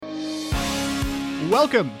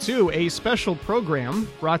Welcome to a special program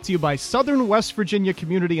brought to you by Southern West Virginia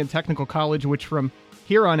Community and Technical College, which from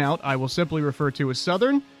here on out I will simply refer to as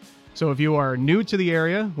Southern. So if you are new to the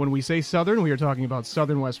area, when we say Southern, we are talking about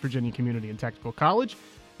Southern West Virginia Community and Technical College.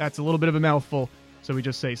 That's a little bit of a mouthful, so we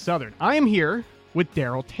just say Southern. I am here with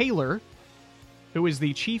Daryl Taylor, who is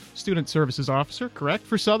the Chief Student Services Officer, correct,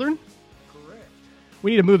 for Southern? Correct.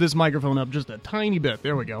 We need to move this microphone up just a tiny bit.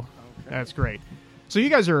 There we go. Okay. That's great. So you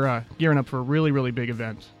guys are gearing up for a really, really big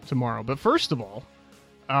event tomorrow. But first of all,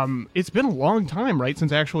 it's been a long time, right,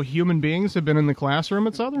 since actual human beings have been in the classroom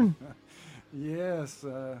at Southern? Yes.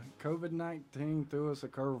 COVID-19 threw us a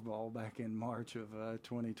curveball back in March of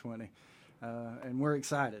 2020. And we're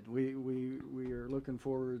excited. We are looking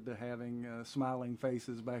forward to having smiling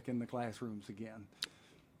faces back in the classrooms again.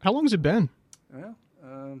 How long has it been? Well,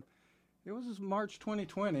 it was March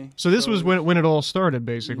 2020. So this was when it all started,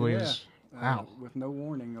 basically. Yeah. Wow. With no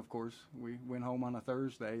warning, of course. We went home on a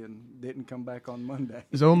Thursday and didn't come back on Monday.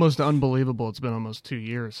 It's almost unbelievable. It's been almost 2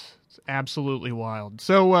 years. It's absolutely wild.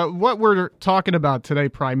 So what we're talking about today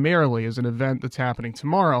primarily is an event that's happening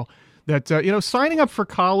tomorrow that, signing up for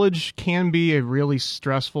college can be a really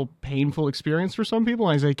stressful, painful experience for some people.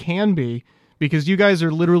 I say can be because you guys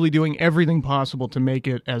are literally doing everything possible to make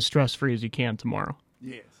it as stress-free as you can tomorrow.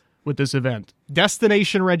 Yes. With this event.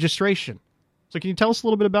 Destination registration. So can you tell us a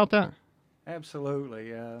little bit about that?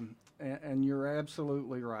 Absolutely, and you're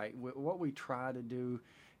absolutely right. What we try to do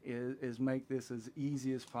is make this as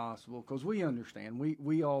easy as possible because we understand.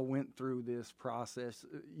 We all went through this process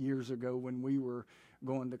years ago when we were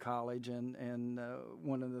going to college, and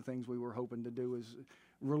one of the things we were hoping to do is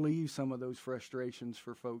relieve some of those frustrations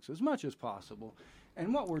for folks as much as possible.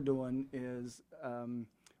 And what we're doing is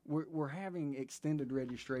we're having extended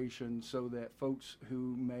registration so that folks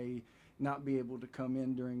who may not be able to come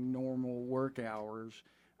in during normal work hours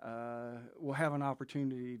will have an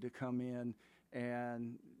opportunity to come in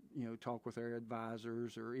and talk with their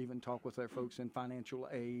advisors or even talk with their folks in financial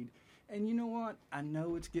aid. And you know what? I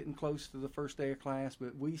know it's getting close to the first day of class,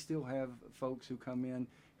 but we still have folks who come in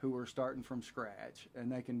who are starting from scratch,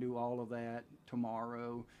 and they can do all of that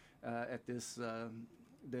tomorrow at this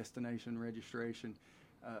destination registration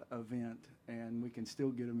event, and we can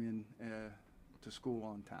still get them in to school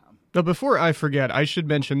on time. Now, before I forget, I should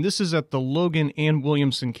mention this is at the Logan and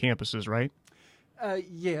Williamson campuses, right?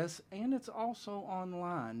 Yes, and it's also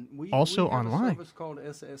online. We online. have a service called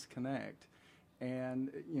ssconnect, and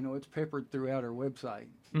it's peppered throughout our website.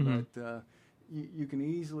 Mm-hmm. But you can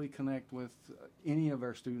easily connect with any of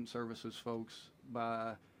our student services folks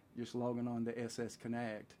by just logging on to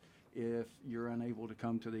ssconnect if you're unable to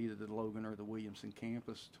come to either the Logan or the Williamson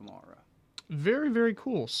campus tomorrow. Very, very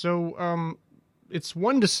cool. So it's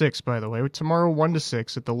 1 to 6, by the way. Tomorrow, 1 to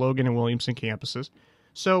 6 at the Logan and Williamson campuses.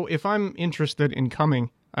 So if I'm interested in coming,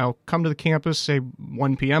 I'll come to the campus, say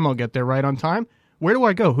 1 p.m. I'll get there right on time. Where do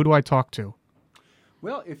I go? Who do I talk to?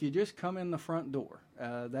 Well, if you just come in the front door,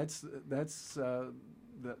 that's the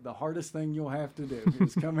hardest thing you'll have to do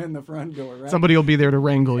is come in the front door. Right? Somebody will be there to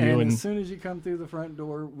wrangle you. And as soon as you come through the front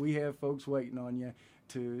door, we have folks waiting on you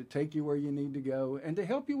to take you where you need to go and to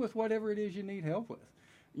help you with whatever it is you need help with.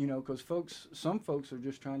 Because some folks are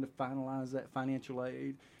just trying to finalize that financial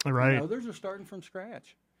aid. Right. Others are starting from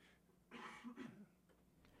scratch.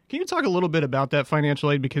 Can you talk a little bit about that financial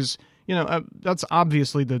aid? Because, that's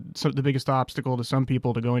obviously the biggest obstacle to some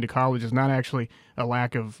people to going to college is not actually a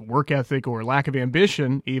lack of work ethic or lack of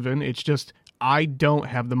ambition even. It's just, I don't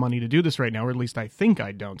have the money to do this right now, or at least I think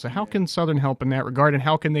I don't. So how can Southern help in that regard, and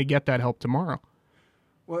how can they get that help tomorrow?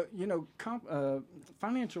 Well,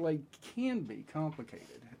 financial aid can be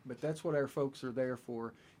complicated, but that's what our folks are there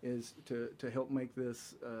for, is to help make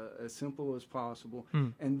this as simple as possible.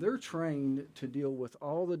 And they're trained to deal with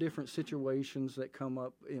all the different situations that come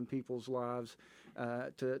up in people's lives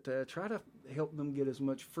to try to help them get as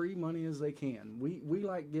much free money as they can. We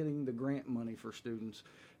like getting the grant money for students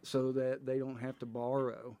so that they don't have to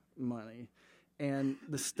borrow money. And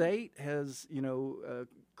the state has,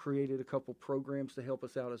 created a couple programs to help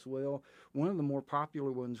us out as well. One of the more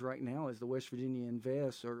popular ones right now is the West Virginia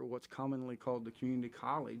Invest, or what's commonly called the Community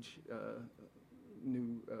College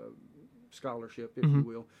new scholarship, if you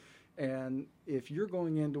will. And if you're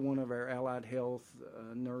going into one of our allied health,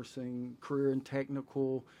 nursing, career and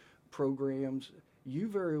technical programs, you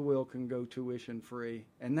very well can go tuition free.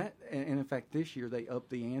 And in fact, this year they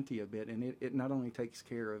upped the ante a bit, and it not only takes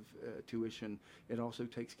care of tuition, it also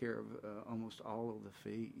takes care of almost all of the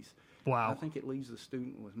fees. Wow. I think it leaves the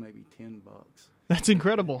student with maybe $10. That's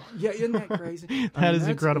incredible. Yeah, isn't that crazy? That's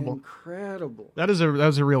incredible. Incredible. That is a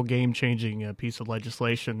real game-changing piece of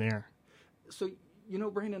legislation there. So,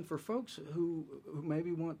 Brandon, for folks who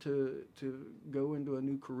maybe want to go into a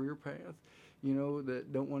new career path,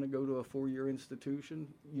 that don't want to go to a 4-year institution,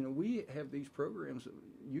 we have these programs that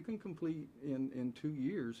you can complete in 2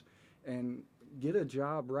 years and get a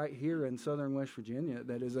job right here in Southern West Virginia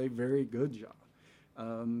that is a very good job,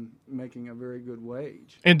 making a very good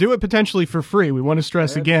wage. And do it potentially for free. We want to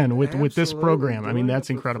stress again with this program. I mean,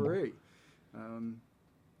 that's incredible. Free.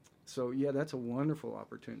 So, yeah, that's a wonderful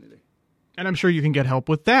opportunity. And I'm sure you can get help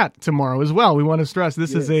with that tomorrow as well. We want to stress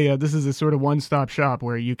this Yes. is a sort of one-stop shop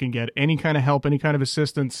where you can get any kind of help, any kind of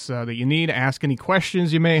assistance that you need, ask any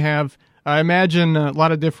questions you may have. I imagine a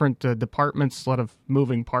lot of different departments, a lot of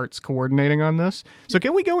moving parts coordinating on this. So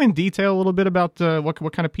can we go in detail a little bit about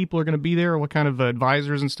what kind of people are going to be there, what kind of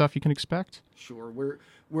advisors and stuff you can expect? Sure.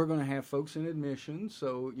 We're going to have folks in admissions,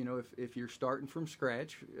 so if you're starting from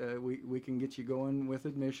scratch, we can get you going with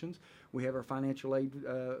admissions. We have our financial aid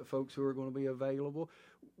folks who are going to be available.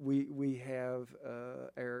 We have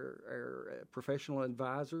our professional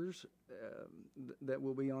advisors that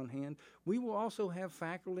will be on hand. We will also have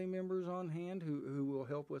faculty members on hand who will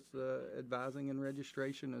help with advising and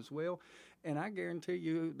registration as well. And I guarantee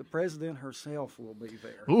you, the president herself will be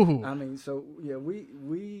there. Ooh. I mean, so yeah, we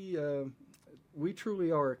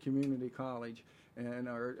truly are a community college and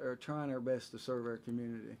are trying our best to serve our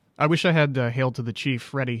community. I wish I had Hail to the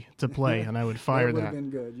Chief ready to play, and I would fire that. Would that. have been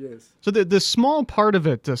good, yes. So the small part of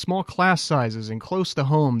it, small class sizes and close to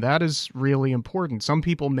home, that is really important. Some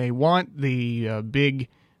people may want the big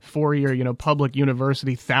 4-year, public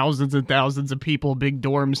university, thousands and thousands of people, big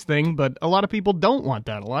dorms thing, but a lot of people don't want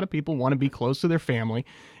that. A lot of people want to be close to their family,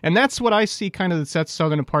 and that's what I see kind of that sets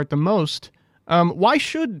Southern apart the most. Why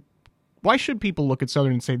should people look at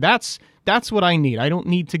Southern and say, that's what I need? I don't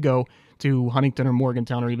need to go to Huntington or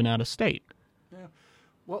Morgantown or even out of state. Yeah.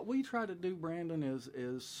 What we try to do, Brandon, is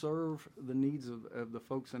serve the needs of the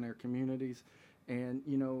folks in their communities. And,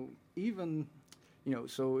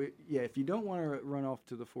 if you don't want to run off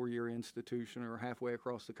to the 4-year institution or halfway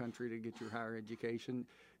across the country to get your higher education,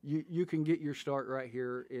 you can get your start right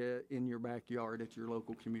here in your backyard at your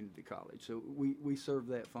local community college. So we serve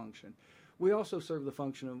that function. We also serve the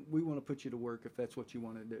function of we want to put you to work if that's what you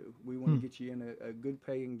want to do. We want to get you in a good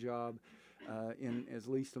paying job in as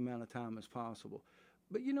least amount of time as possible.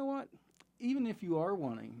 But you know what? Even if you are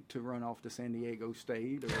wanting to run off to San Diego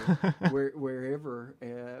State or wherever,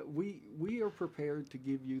 we are prepared to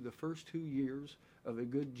give you the first 2 years of a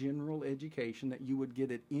good general education that you would get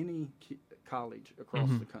at any college across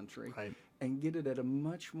the country, right, and get it at a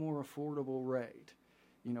much more affordable rate.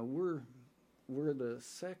 We're the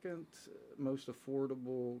second most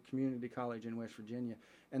affordable community college in West Virginia,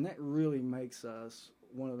 and that really makes us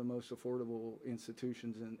one of the most affordable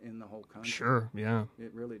institutions in the whole country. Sure, yeah.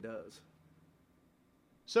 It really does.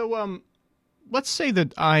 So, let's say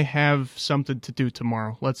that I have something to do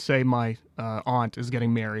tomorrow. Let's say my aunt is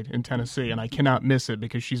getting married in Tennessee, and I cannot miss it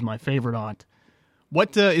because she's my favorite aunt.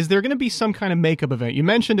 What is there going to be some kind of makeup event? You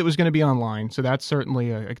mentioned it was going to be online, so that's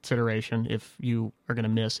certainly a consideration if you are going to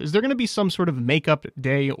miss. Is there going to be some sort of makeup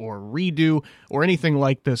day or redo or anything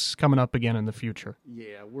like this coming up again in the future?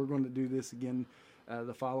 Yeah, we're going to do this again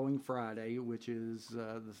the following Friday, which is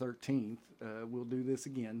the 13th. We'll do this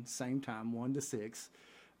again, same time, 1 to 6,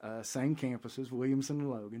 same campuses, Williamson and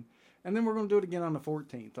Logan. And then we're going to do it again on the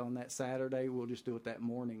 14th. On that Saturday, we'll just do it that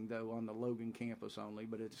morning, though, on the Logan campus only,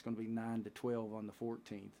 but it's going to be 9 to 12 on the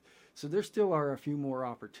 14th. So there still are a few more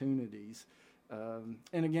opportunities. And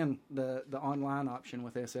again, the online option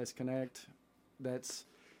with ssconnect, that's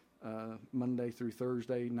Monday through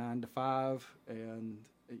Thursday, 9 to 5, and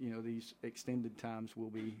these extended times will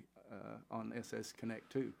be on ssconnect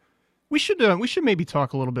too. We should maybe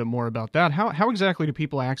talk a little bit more about that. How exactly do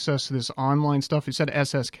people access this online stuff? You said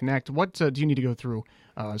ssconnect. What do you need to go through?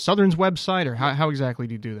 Southern's website, or how exactly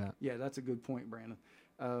do you do that? Yeah, that's a good point, Brandon.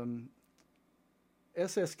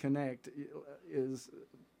 ssconnect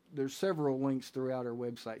there's several links throughout our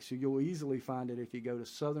website, so you'll easily find it if you go to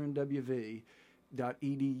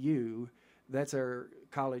southernwv.edu. That's our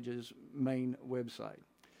college's main website.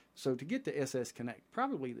 So to get to ssconnect,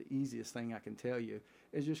 probably the easiest thing I can tell you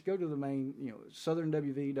is just go to the main,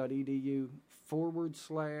 southernwv.edu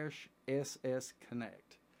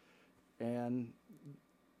 /SSConnect. And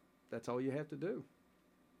that's all you have to do.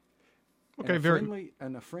 Okay,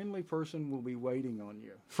 and a friendly person will be waiting on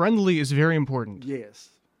you. Friendly is very important. Yes.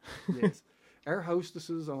 Yes. Our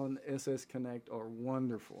hostesses on ssconnect are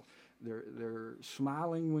wonderful. They're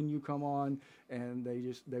smiling when you come on, and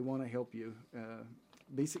they want to help you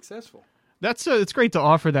be successful. It's great to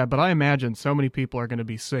offer that, but I imagine so many people are going to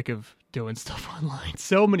be sick of doing stuff online.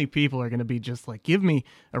 So many people are going to be just like, give me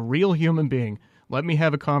a real human being. Let me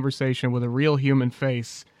have a conversation with a real human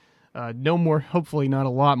face. No more, hopefully not a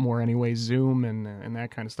lot more anyway, Zoom and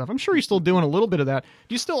that kind of stuff. I'm sure you're still doing a little bit of that.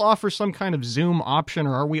 Do you still offer some kind of Zoom option,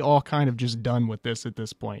 or are we all kind of just done with this at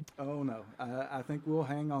this point? Oh, no. I think we'll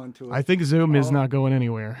hang on to it. I think Zoom is not going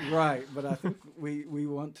anywhere. Right, but I think we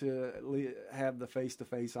want to have the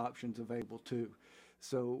face-to-face options available too.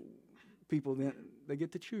 So people then, they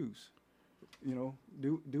get to choose. Do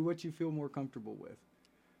what you feel more comfortable with.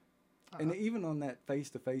 And even on that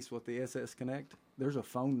face-to-face with the ssconnect, there's a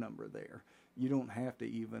phone number there. You don't have to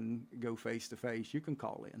even go face-to-face. You can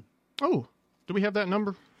call in. Oh, do we have that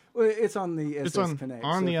number? Well, it's on the ssconnect.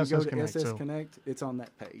 On the ssconnect. If you go to ssconnect, it's on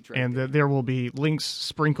that page. Right and there will be links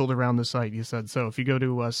sprinkled around the site, you said. So if you go to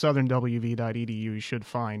southernwv.edu, you should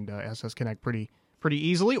find ssconnect pretty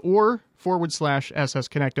easily, or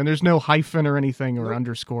 /ssconnect. And there's no hyphen or anything or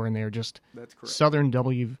underscore in there, just that's correct.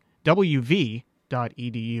 southernwv.edu // that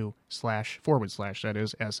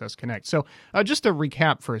is ssconnect. So just to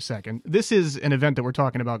recap for a second, this is an event that we're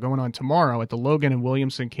talking about going on tomorrow at the Logan and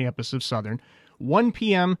Williamson campus of Southern, 1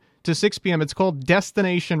 p.m. to 6 p.m. It's called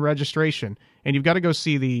Destination Registration, and you've got to go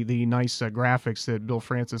see the nice graphics that Bill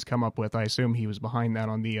Francis come up with. I assume he was behind that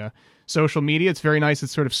on the social media. It's very nice.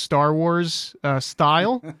 It's sort of Star Wars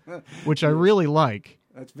style, which I really like.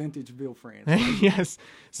 That's vintage Bill Francis. Yes.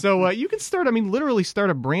 So you can literally start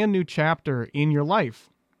a brand new chapter in your life.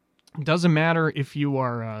 It doesn't matter if you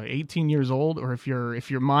are 18 years old, or if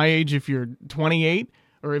you're my age, if you're 28,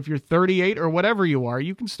 or if you're 38, or whatever you are.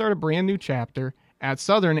 You can start a brand new chapter at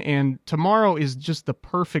Southern, and tomorrow is just the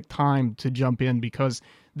perfect time to jump in, because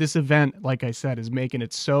this event, like I said, is making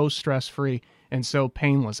it so stress-free and so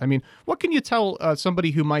painless. I mean, what can you tell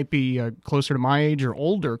somebody who might be closer to my age or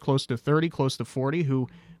older, close to 30, close to 40, who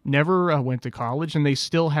never went to college, and they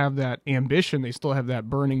still have that ambition, they still have that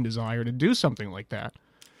burning desire to do something like that?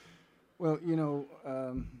 Well,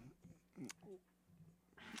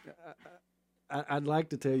 I'd like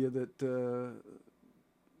to tell you that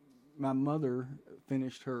my mother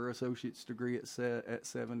finished her associate's degree at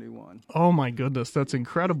 71. Oh my goodness, that's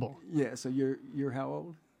incredible. Yeah, so you're how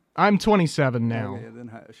old? I'm 27 now. Oh, yeah, then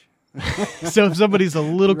hush. So if somebody's a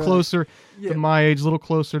little Right. closer to my age, a little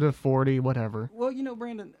closer to 40, whatever. Well,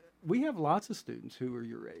 Brandon, we have lots of students who are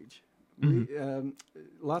your age. Mm-hmm.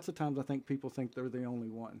 Lots of times I think people think they're the only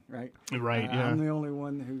one, right? Right, yeah. I'm the only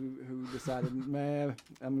one who decided, man,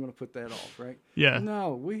 I'm going to put that off, right? Yeah.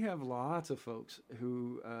 No, we have lots of folks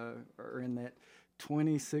who are in that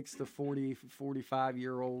 26 to 40,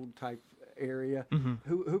 45-year-old type area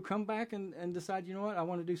who come back and decide, you know what, I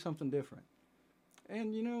want to do something different.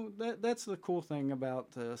 And, that's the cool thing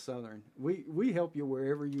about Southern. We help you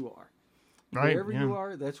wherever you are. Right, Wherever you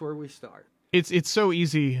are, that's where we start. It's so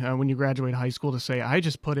easy when you graduate high school to say, I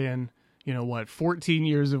just put in, 14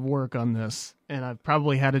 years of work on this, and I've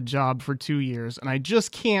probably had a job for 2 years, and I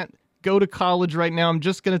just can't go to college right now. I'm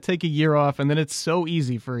just going to take a year off. And then it's so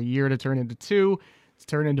easy for a year to turn into 2, to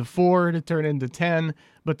turn into 4, to turn into 10.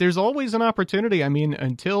 But there's always an opportunity. I mean,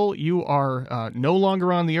 until you are no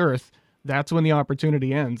longer on the earth, that's when the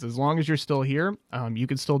opportunity ends. As long as you're still here, you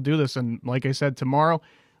can still do this. And like I said, tomorrow,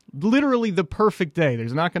 literally the perfect day.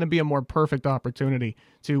 There's not going to be a more perfect opportunity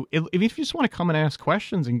to, if you just want to come and ask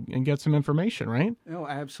questions and get some information, right? No,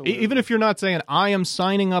 absolutely. Even if you're not saying, I am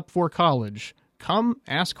signing up for college, come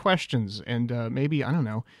ask questions and maybe, I don't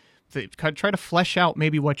know, try to flesh out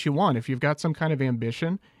maybe what you want. If you've got some kind of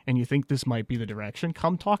ambition and you think this might be the direction,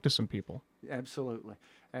 come talk to some people. Absolutely.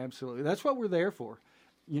 Absolutely. That's what we're there for.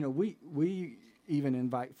 We even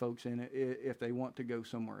invite folks in if they want to go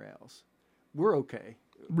somewhere else. We're okay.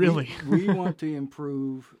 Really? We want to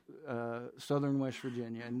improve Southern West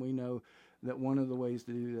Virginia, and we know that one of the ways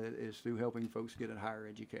to do that is through helping folks get a higher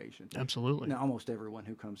education. Absolutely. Now, almost everyone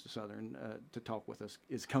who comes to Southern to talk with us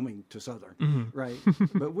is coming to Southern, right?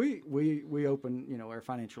 But we open, our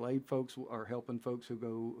financial aid folks are helping folks who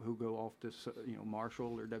go off to,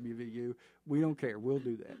 Marshall or WVOW. We don't care. We'll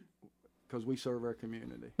do that, because we serve our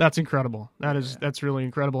community. That's incredible. That's really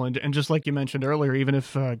incredible. And just like you mentioned earlier, even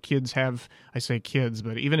if kids have, I say kids,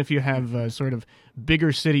 but even if you have sort of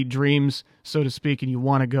bigger city dreams, so to speak, and you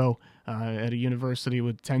want to go at a university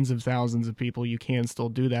with tens of thousands of people, you can still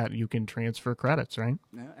do that. You can transfer credits, right?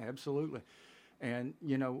 Yeah, absolutely. And,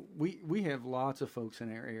 we have lots of folks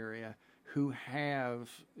in our area who have,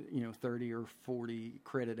 30 or 40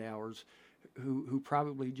 credit hours who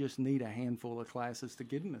probably just need a handful of classes to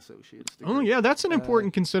get an associate's degree. Oh, yeah, that's an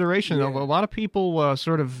important consideration. Yeah. A lot of people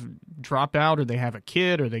sort of drop out, or they have a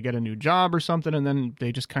kid, or they get a new job or something, and then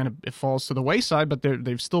they just kind of, it falls to the wayside, but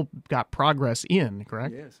they've still got progress in,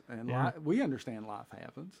 correct? Yes, and yeah. we understand life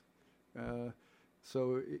happens.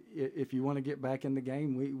 So if you want to get back in the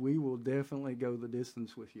game, we will definitely go the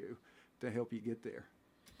distance with you to help you get there.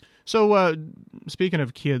 So speaking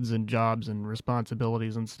of kids and jobs and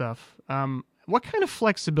responsibilities and stuff, what kind of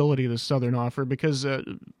flexibility does Southern offer? Because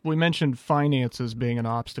we mentioned finances being an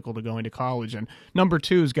obstacle to going to college, and number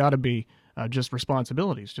two has got to be just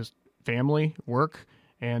responsibilities, just family, work,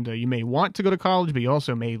 and you may want to go to college, but you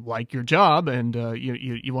also may like your job, and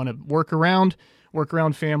you want to work around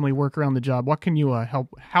family, work around the job. What can you help?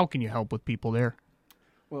 How can you help with people there?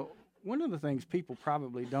 Well, one of the things people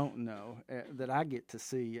probably don't know that I get to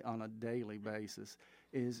see on a daily basis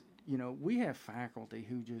is, we have faculty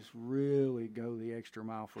who just really go the extra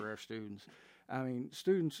mile for our students. I mean,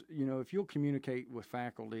 students, if you'll communicate with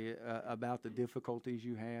faculty about the difficulties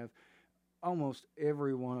you have, almost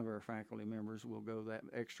every one of our faculty members will go that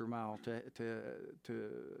extra mile to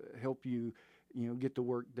help you, get the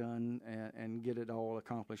work done and get it all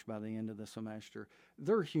accomplished by the end of the semester.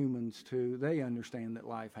 They're humans too. They understand that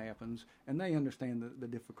life happens, and they understand the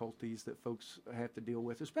difficulties that folks have to deal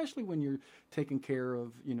with, especially when you're taking care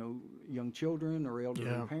of, young children or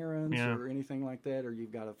elderly parents or anything like that, or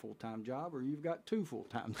you've got a full-time job or you've got 2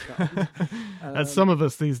 full-time jobs. That's some of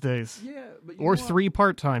us these days. Yeah. Or 3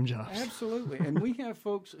 part-time jobs. Absolutely. And we have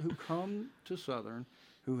folks who come to Southern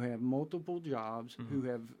who have multiple jobs, who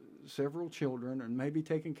have several children, and maybe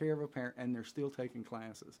taking care of a parent, and they're still taking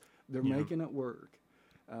classes. They're making it work.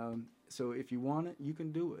 So if you want it, you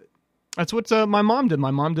can do it. That's what my mom did.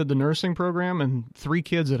 My mom did the nursing program and 3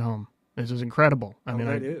 kids at home. This is incredible. I mean,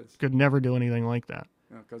 I could never do anything like that.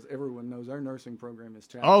 Because everyone knows our nursing program is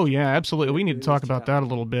challenging. Oh, yeah, absolutely. We need to talk about that a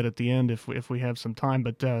little bit at the end if we have some time.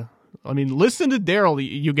 But, listen to Daryl,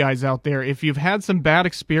 you guys out there. If you've had some bad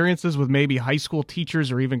experiences with maybe high school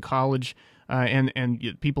teachers or even college,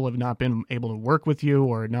 and people have not been able to work with you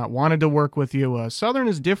or not wanted to work with you, Southern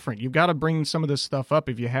is different. You've got to bring some of this stuff up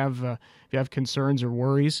if you have concerns or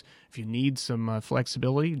worries. If you need some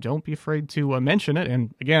flexibility, don't be afraid to mention it.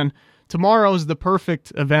 And again, tomorrow is the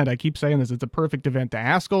perfect event. I keep saying this; it's a perfect event to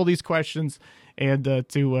ask all these questions and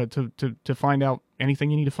to find out anything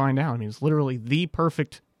you need to find out. I mean, it's literally the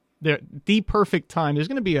perfect time. There's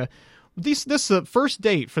going to be this first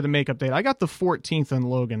date for the makeup date. I got the 14th in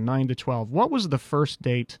Logan, 9 to 12. What was the first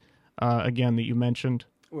date again that you mentioned?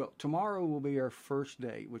 Well, tomorrow will be our first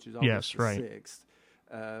date, which is August the 6th,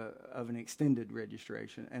 of an extended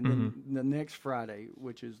registration. And then the next Friday,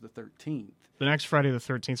 which is the 13th. The next Friday the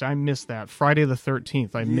 13th. I missed that. Friday the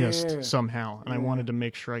 13th I missed somehow, and I wanted to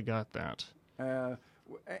make sure I got that.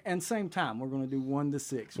 And same time, we're going to do 1 to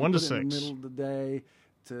 6. 1 to 6. In the middle of the day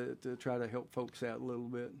to try to help folks out a little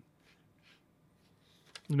bit.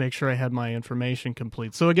 Make sure I had my information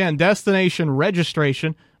complete. So again, destination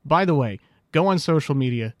registration. By the way, go on social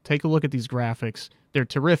media, take a look at these graphics. They're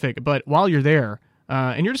terrific. But while you're there,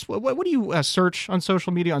 and you're just what do you search on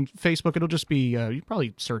social media on Facebook? It'll just be you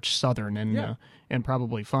probably search Southern and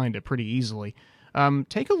probably find it pretty easily.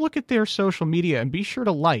 Take a look at their social media and be sure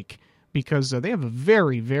to like, because they have a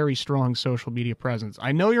very, very strong social media presence.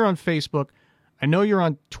 I know you're on Facebook. I know you're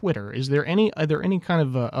on Twitter. Are there any kind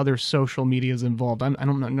of other social medias involved?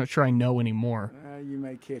 I'm not sure I know anymore. You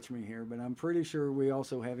may catch me here, but I'm pretty sure we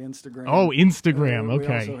also have Instagram. Oh, Instagram.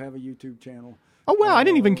 Okay. We also have a YouTube channel. Oh, wow. I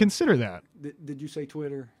didn't even consider that. Did you say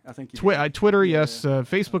Twitter? I think you did. Twitter, yes.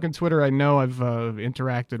 Facebook and Twitter, I know I've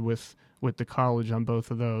interacted with the college on both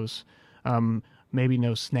of those. Maybe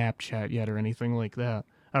no Snapchat yet or anything like that.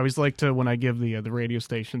 I always like to, when I give the radio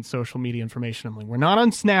station social media information, I'm like, we're not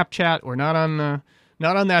on Snapchat, we're not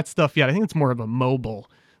on that stuff yet. I think it's more of a mobile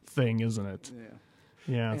thing, isn't it?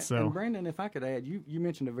 Yeah. And Brandon, if I could add, you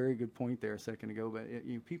mentioned a very good point there a second ago, but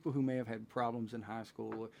people who may have had problems in high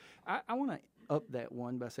school, I want to up that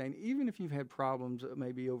one by saying, even if you've had problems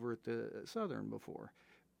maybe over at the Southern before,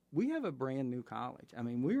 we have a brand new college. I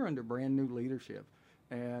mean, we're under brand new leadership,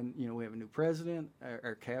 and we have a new president.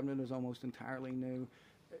 Our cabinet is almost entirely new.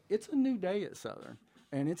 It's a new day at Southern,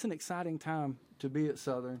 and it's an exciting time to be at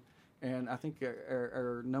Southern, and I think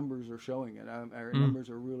our numbers are showing it. Our numbers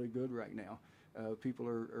are really good right now. People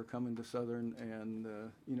are coming to Southern, and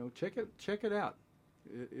check it out.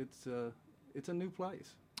 It's a new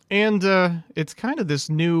place, and it's kind of this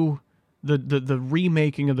new the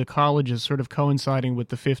remaking of the college is sort of coinciding with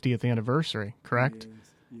the 50th anniversary, correct? Yes.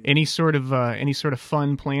 Any sort of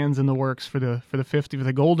fun plans in the works for the 50th, for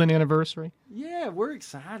the golden anniversary? Yeah, we're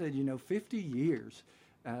excited. 50 years,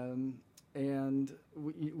 and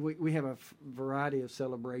we have a variety of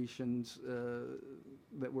celebrations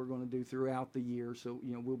that we're going to do throughout the year. So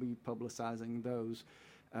we'll be publicizing those.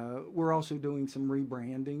 We're also doing some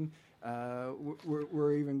rebranding.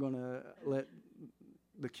 We're even going to let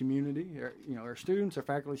the community, our students, our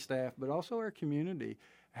faculty, staff, but also our community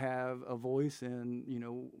have a voice in,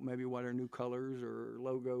 maybe what our new colors or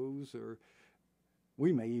logos, or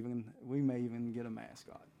we may even get a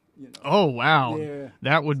mascot. Oh wow, yeah,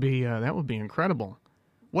 that would be incredible.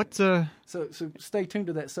 What? So stay tuned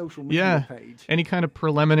to that social media page. Any kind of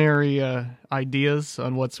preliminary ideas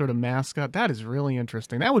on what sort of mascot? That is really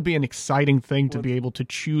interesting. That would be an exciting thing to be able to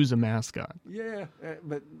choose a mascot. Yeah,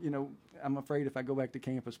 but I'm afraid if I go back to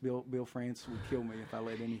campus, Bill France would kill me if I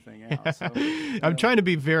let anything out. So, I'm trying to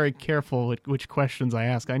be very careful with which questions I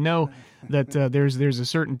ask. I know that there's a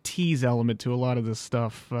certain tease element to a lot of this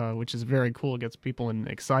stuff, which is very cool. It gets people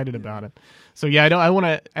excited about it. So I don't want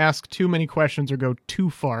to ask too many questions or go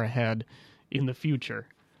too far ahead in the future.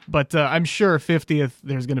 But I'm sure 50th,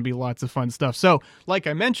 there's going to be lots of fun stuff. So, like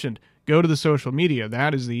I mentioned, go to the social media.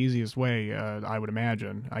 That is the easiest way, I would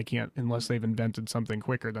imagine. I can't, unless they've invented something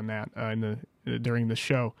quicker than that during the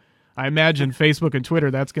show. I imagine Facebook and Twitter,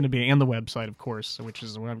 that's going to be, and the website, of course, which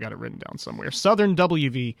is where I've got it written down somewhere,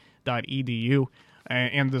 southernwv.edu.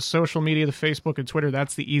 And the social media, the Facebook and Twitter,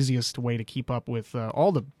 that's the easiest way to keep up with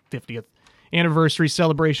all the 50th anniversary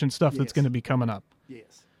celebration stuff that's going to be coming up.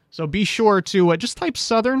 Yes. So be sure to just type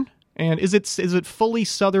Southern, and is it fully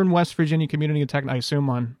Southern West Virginia Community and Tech? I assume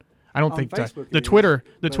on Facebook the Twitter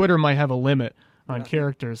Twitter might have a limit on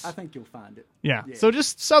characters. I think you'll find it. Yeah. So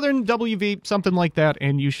just Southern WV, something like that,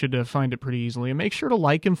 and you should find it pretty easily. And make sure to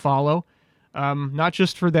like and follow, not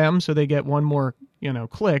just for them so they get one more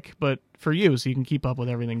click, but for you so you can keep up with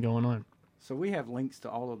everything going on. So we have links to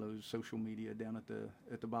all of those social media down at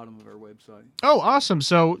the bottom of our website. Oh, awesome.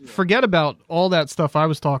 So forget about all that stuff I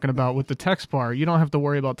was talking about with the text bar. You don't have to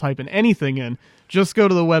worry about typing anything in. Just go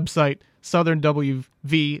to the website,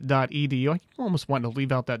 southernwv.edu. I almost wanted to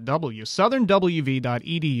leave out that W.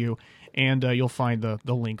 southernwv.edu, and you'll find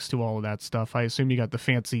the links to all of that stuff. I assume you got the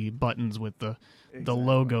fancy buttons with the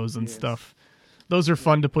logos and stuff. Those are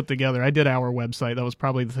fun to put together. I did our website. That was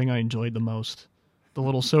probably the thing I enjoyed the most. The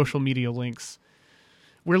little social media links.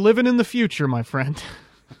 We're living in the future, my friend.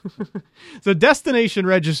 So destination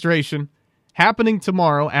registration happening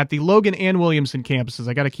tomorrow at the Logan and Williamson campuses.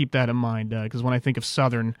 I got to keep that in mind because when I think of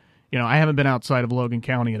Southern, I haven't been outside of Logan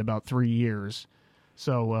County in about 3 years.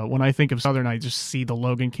 So when I think of Southern, I just see the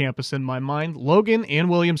Logan campus in my mind. Logan and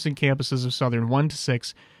Williamson campuses of Southern 1 to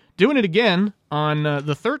 6. Doing it again on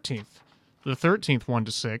the 13th. The 13th 1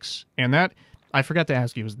 to 6. And that... I forgot to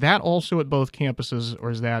ask you, is that also at both campuses, or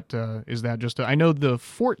is that just I know the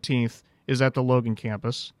 14th is at the Logan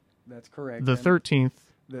campus. That's correct. The 13th.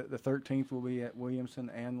 The 13th will be at Williamson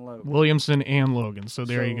and Logan. So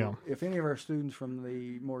there you go. If any of our students from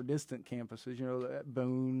the more distant campuses, at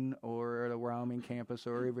Boone or the Wyoming campus,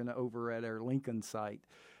 or even over at our Lincoln site,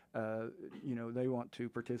 they want to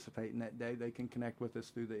participate in that day, they can connect with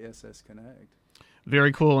us through the ssconnect.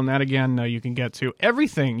 Very cool, and that, again, you can get to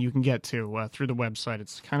everything you can get to through the website.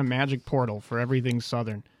 It's kind of magic portal for everything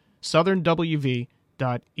Southern,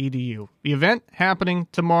 southernwv.edu. The event happening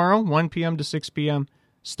tomorrow, 1 p.m. to 6 p.m.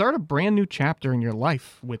 Start a brand new chapter in your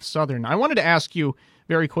life with Southern. I wanted to ask you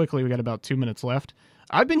very quickly, we got about 2 minutes left.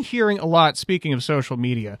 I've been hearing a lot, speaking of social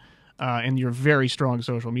media, and your very strong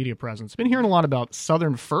social media presence, been hearing a lot about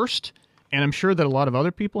Southern First, and I'm sure that a lot of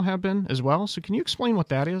other people have been as well. So can you explain what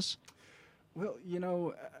that is? Well,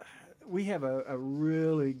 we have a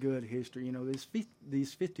really good history.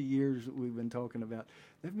 These 50 years that we've been talking about,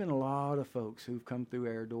 there have been a lot of folks who've come through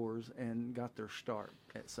our doors and got their start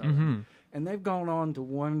at Southern. Mm-hmm. And they've gone on to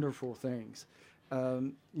wonderful things.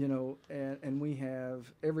 And we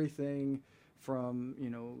have everything from,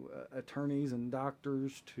 attorneys and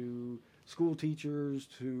doctors to school teachers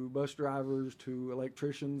to bus drivers to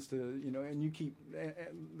electricians to, and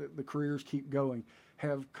the careers keep going,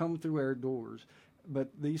 have come through our doors. But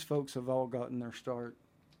these folks have all gotten their start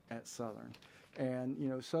at Southern.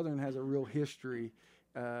 And, Southern has a real history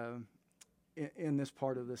in this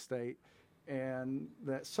part of the state. And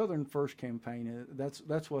that Southern First campaign,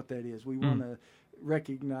 that's what that is. We want to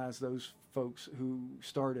recognize those folks who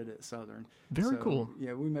started at Southern. Very cool.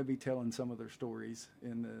 Yeah, we may be telling some of their stories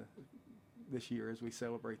this year as we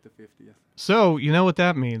celebrate the 50th. So you know what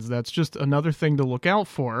that means. That's just another thing to look out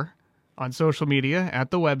for on social media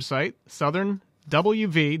at the website,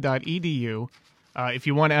 southernwv.edu. If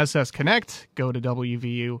you want ssconnect, go to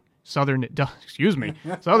WVU. Southern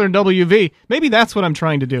WV. Maybe that's what I'm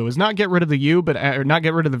trying to do, is not get rid of the U, or not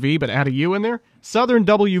get rid of the V, but add a U in there.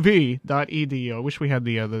 southernwv.edu. I wish we had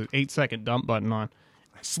the 8-second dump button on.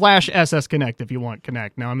 /ssconnect if you want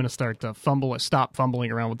connect. Now I'm going to start to stop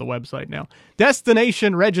fumbling around with the website now.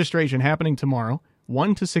 Destination registration happening tomorrow,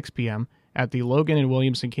 1 to 6 p.m. at the Logan and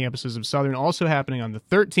Williamson campuses of Southern. Also happening on the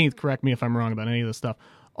 13th, correct me if I'm wrong about any of this stuff,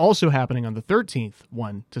 also happening on the 13th,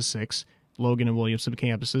 1 to 6, Logan and Williamson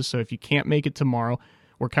campuses. So if you can't make it tomorrow,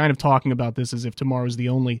 we're kind of talking about this as if tomorrow is the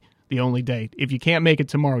only day. If you can't make it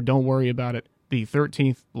tomorrow, don't worry about it. The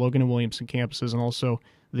 13th, Logan and Williamson campuses, and also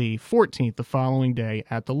the 14th, the following day,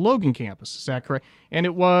 at the Logan campus. Is that correct? And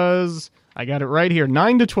it was, I got it right here,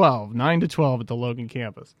 9 to 12 at the Logan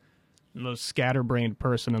campus. The most scatterbrained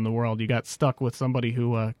person in the world. You got stuck with somebody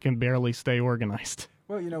who can barely stay organized.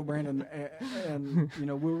 Well, Brandon, and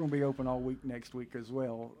we're going to be open all week next week as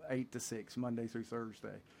well, 8 to 6, Monday through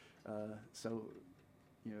Thursday. So,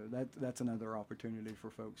 that's another opportunity for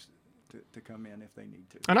folks to come in if they need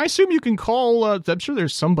to. And I assume you can call, I'm sure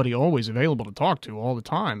there's somebody always available to talk to all the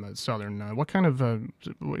time at Southern. What kind of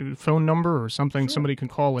phone number or something somebody can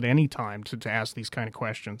call at any time to ask these kind of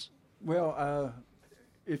questions? Well,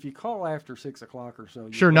 if you call after 6 o'clock or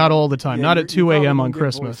so. Sure, not all the time, not at 2 a.m. on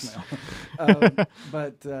Christmas.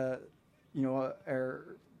 But,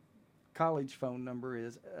 our college phone number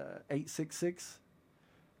is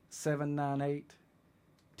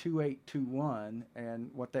 866-798-2821,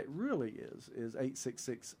 and what that really is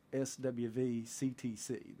 866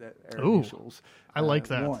 SWV-CTC, that our initials. I like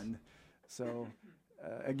that. 1. So,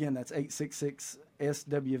 again, that's 866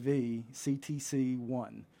 SWV-CTC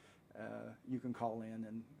 1. You can call in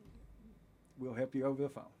and we'll help you over the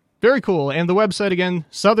phone. Very cool. And the website again,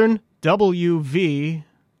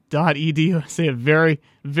 southernwv.edu. Say it very,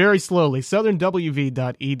 very slowly.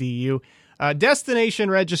 southernwv.edu. Destination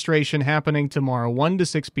registration happening tomorrow, 1 to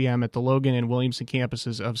 6 p.m. at the Logan and Williamson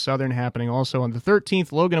campuses of Southern, happening also on the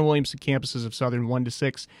 13th, Logan and Williamson campuses of Southern, 1 to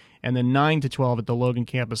 6, and then 9 to 12 at the Logan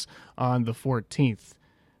campus on the 14th.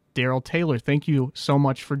 Daryl Taylor, thank you so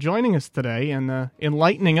much for joining us today and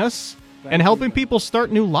enlightening us and helping people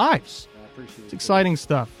start new lives. I appreciate it. It's exciting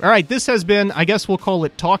stuff. All right, this has been, I guess we'll call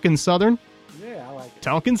it Talkin' Southern. Yeah, I like it.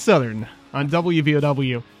 Talkin' Southern on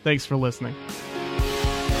WVOW. Thanks for listening.